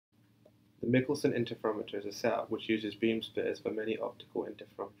The Michelson Interferometer is a setup which uses beam splitters for many optical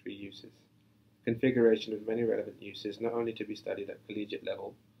interferometry uses. Configuration of many relevant uses not only to be studied at collegiate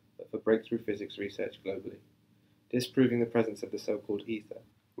level, but for breakthrough physics research globally, disproving the presence of the so-called ether,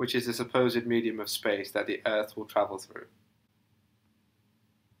 which is the supposed medium of space that the Earth will travel through.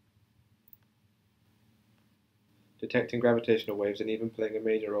 Detecting gravitational waves and even playing a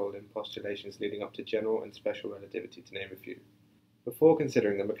major role in postulations leading up to general and special relativity, to name a few. Before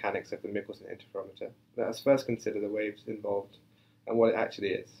considering the mechanics of the Michelson interferometer, let us first consider the waves involved and what it actually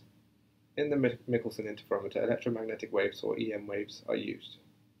is. In the Michelson interferometer, electromagnetic waves, or EM waves, are used.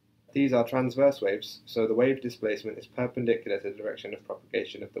 These are transverse waves, so the wave displacement is perpendicular to the direction of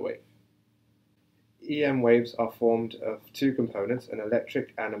propagation of the wave. EM waves are formed of two components, an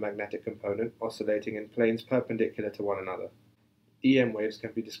electric and a magnetic component, oscillating in planes perpendicular to one another. EM waves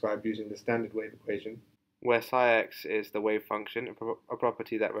can be described using the standard wave equation, where psi x is the wave function, a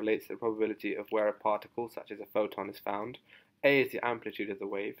property that relates the probability of where a particle, such as a photon, is found. A is the amplitude of the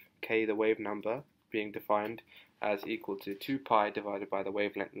wave, k the wave number, being defined as equal to 2 pi divided by the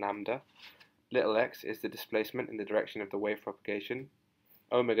wavelength lambda. Little x is the displacement in the direction of the wave propagation.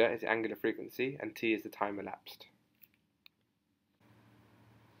 Omega is the angular frequency, and t is the time elapsed.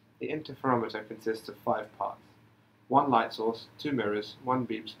 The interferometer consists of 5 parts. 1 light source, 2 mirrors, 1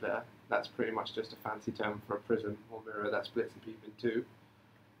 beam splitter, that's pretty much just a fancy term for a prism or mirror that splits a beam in two,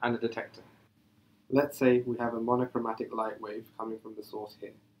 and a detector. Let's say we have a monochromatic light wave coming from the source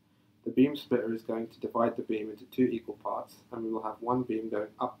here. The beam splitter is going to divide the beam into 2 equal parts, and we will have one beam going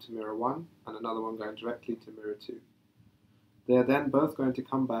up to mirror 1 and another one going directly to mirror 2. They are then both going to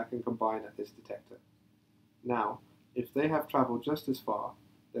come back and combine at this detector. Now, if they have travelled just as far,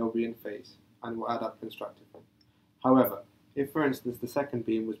 they will be in phase and will add up constructively. However, if for instance the second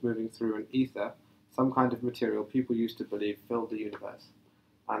beam was moving through an ether, some kind of material people used to believe filled the universe,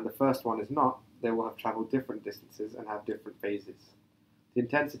 and the first one is not, they will have travelled different distances and have different phases. The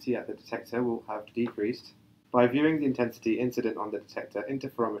intensity at the detector will have decreased. By viewing the intensity incident on the detector,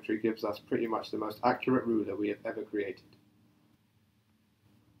 interferometry gives us pretty much the most accurate ruler we have ever created.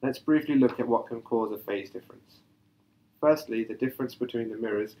 Let's briefly look at what can cause a phase difference. Firstly, the difference between the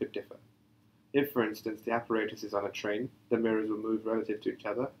mirrors could differ. If, for instance, the apparatus is on a train, the mirrors will move relative to each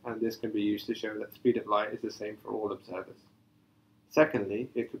other, and this can be used to show that the speed of light is the same for all observers. Secondly,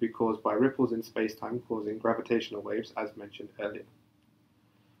 it could be caused by ripples in space-time causing gravitational waves, as mentioned earlier.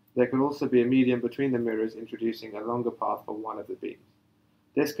 There could also be a medium between the mirrors introducing a longer path for one of the beams.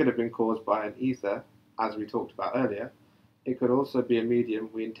 This could have been caused by an ether, as we talked about earlier. It could also be a medium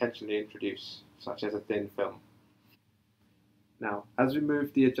we intentionally introduce, such as a thin film. Now, as we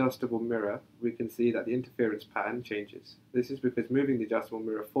move the adjustable mirror, we can see that the interference pattern changes. This is because moving the adjustable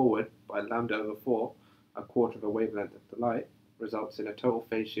mirror forward by lambda over 4, a quarter of a wavelength of the light, results in a total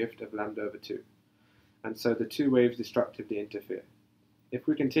phase shift of lambda over 2. And so the two waves destructively interfere. If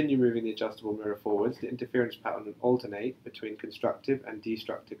we continue moving the adjustable mirror forwards, the interference pattern will alternate between constructive and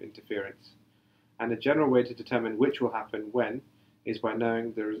destructive interference. And a general way to determine which will happen when is by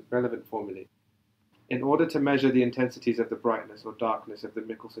knowing the relevant formulae. In order to measure the intensities of the brightness or darkness of the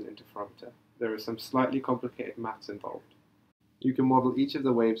Michelson interferometer, there is some slightly complicated maths involved. You can model each of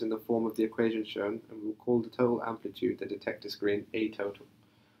the waves in the form of the equation shown, and we'll call the total amplitude the detector screen A total.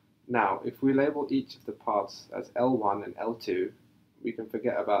 Now, if we label each of the parts as L1 and L2, we can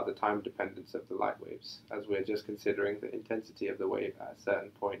forget about the time dependence of the light waves, as we're just considering the intensity of the wave at a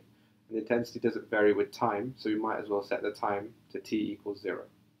certain point. And the intensity doesn't vary with time, so we might as well set the time to t equals 0.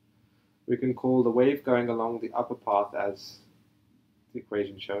 We can call the wave going along the upper path as the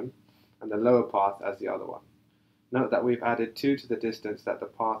equation shown, and the lower path as the other one. Note that we've added 2 to the distance that the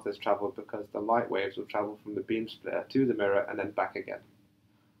path has travelled because the light waves will travel from the beam splitter to the mirror and then back again.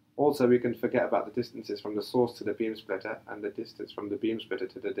 Also, we can forget about the distances from the source to the beam splitter and the distance from the beam splitter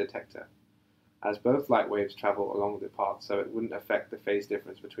to the detector, as both light waves travel along the path, so it wouldn't affect the phase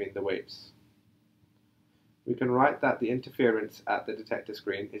difference between the waves. We can write that the interference at the detector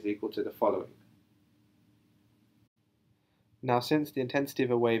screen is equal to the following. Now, since the intensity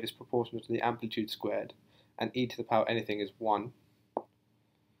of a wave is proportional to the amplitude squared, and e to the power anything is 1,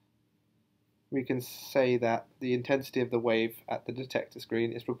 we can say that the intensity of the wave at the detector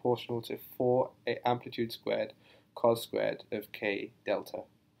screen is proportional to 4 amplitude squared cos squared of k delta.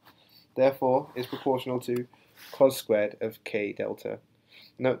 Therefore, is proportional to cos squared of k delta.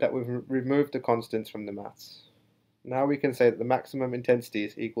 Note that we've removed the constants from the maths. Now we can say that the maximum intensity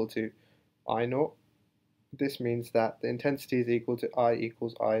is equal to I naught. This means that the intensity is equal to I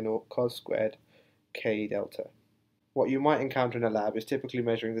equals I naught cos squared k delta. What you might encounter in a lab is typically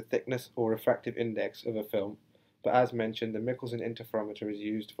measuring the thickness or refractive index of a film but as mentioned, the Michelson Interferometer is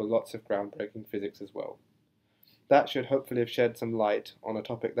used for lots of groundbreaking physics as well. That should hopefully have shed some light on a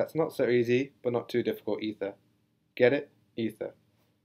topic that's not so easy, but not too difficult either. Get it? Ether.